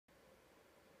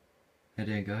How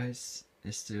you doing, guys?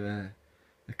 Let's do a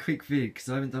quick vid because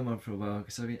I haven't done one for a while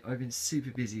because I've been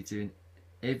super busy doing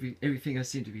everything I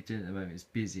seem to be doing at the moment is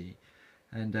busy,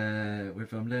 and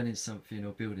whether I'm learning something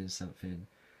or building something,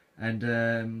 and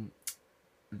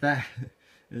that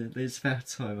it's about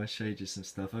time I showed you some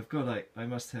stuff. I've got I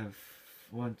must have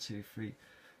 4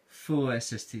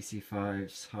 SSTC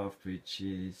 5s, half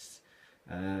bridges.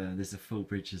 There's a full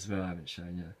bridge as well I haven't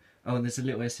shown you. Oh, and there's a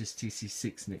little SSTC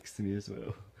 6 next to me as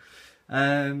well.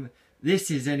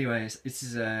 This is a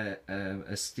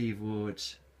Steve Ward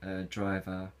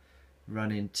driver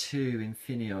running 2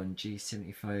 Infineon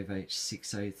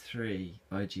G75H603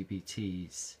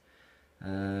 IGBTs.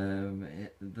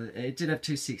 It did have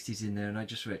 260s in there, and I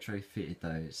just retrofitted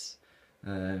those.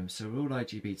 So we're all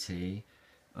IGBT.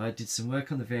 I did some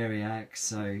work on the Variac,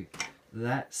 so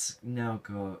that's now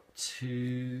got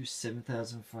 2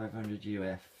 7500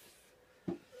 UF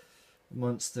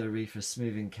monster reefer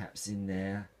smoothing caps in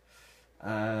there,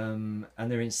 and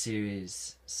they're in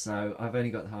series, so I've only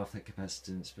got half the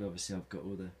capacitance, but obviously I've got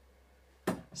all the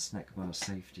snack bar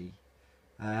safety,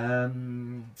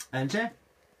 and yeah,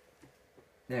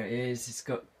 there it is. It's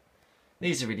got,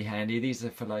 these are really handy. These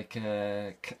are for like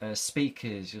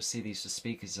speakers. You'll see these are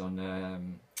speakers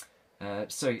on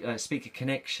speaker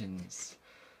connections,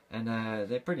 and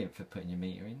they're brilliant for putting your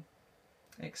meter in.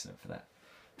 Excellent for that.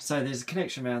 So there's a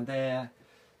connection around there.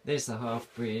 There's the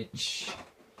half bridge.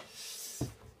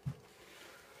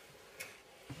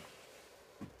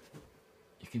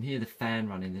 You can hear the fan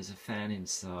running. There's a fan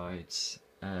inside.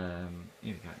 Here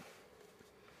we go.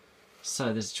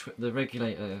 So there's the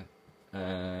regulator.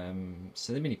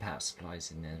 So the mini power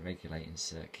supply's in there. The regulating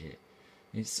circuit.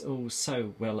 It's all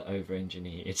so well over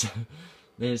engineered.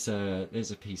 There's a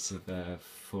piece of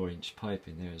 4-inch pipe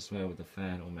in there as well with the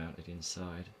fan all mounted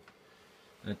inside.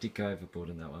 I did go overboard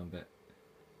on that one, but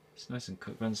it's nice and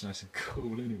cool, runs nice and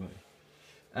cool anyway.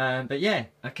 But yeah,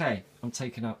 okay, I'm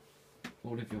taking up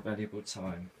all of your valuable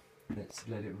time. Let's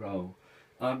let it roll.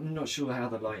 I'm not sure how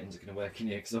the lighting's going to work in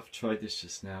here because I've tried this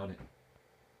just now and it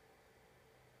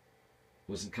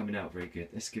wasn't coming out very good.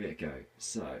 Let's give it a go.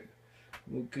 So,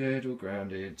 all good, all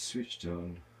grounded, switched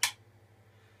on. Let's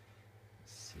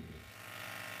see.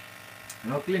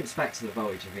 And I'll glimpse back to the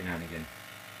voltage every now and again.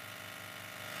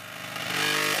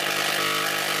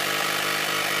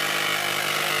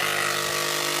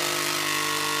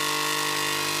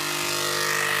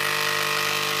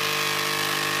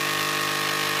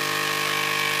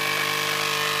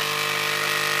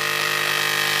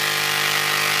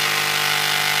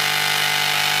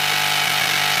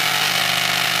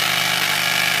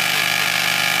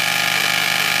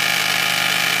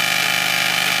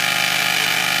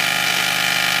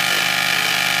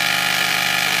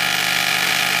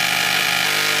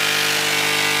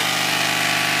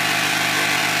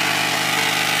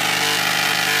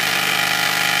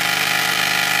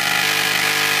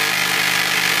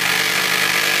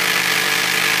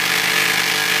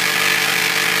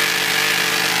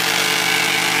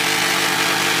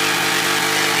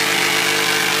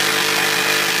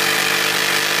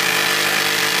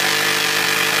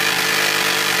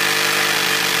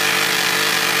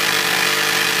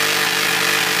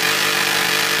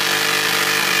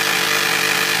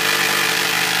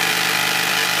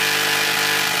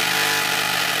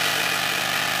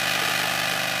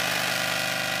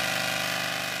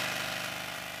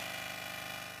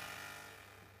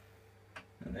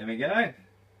 And there we go.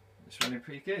 It's running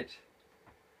pretty good.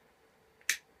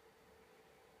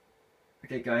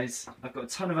 Okay guys, I've got a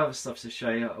ton of other stuff to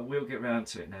show you. I will get round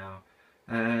to it now.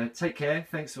 Take care,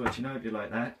 thanks for watching, I hope you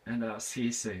like that, and I'll see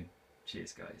you soon.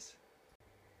 Cheers guys.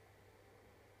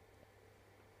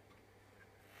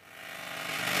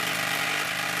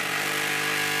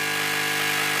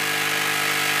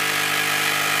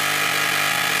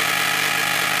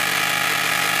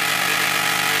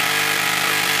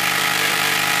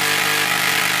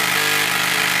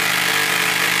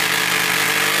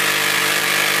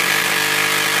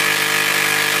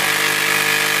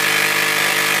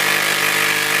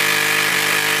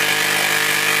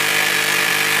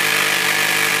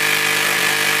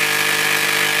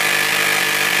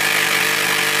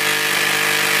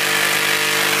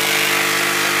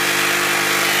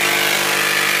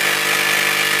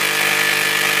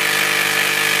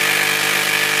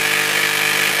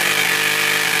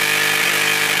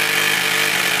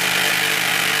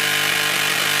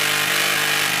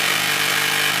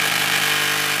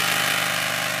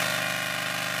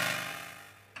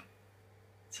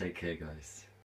 Take care guys.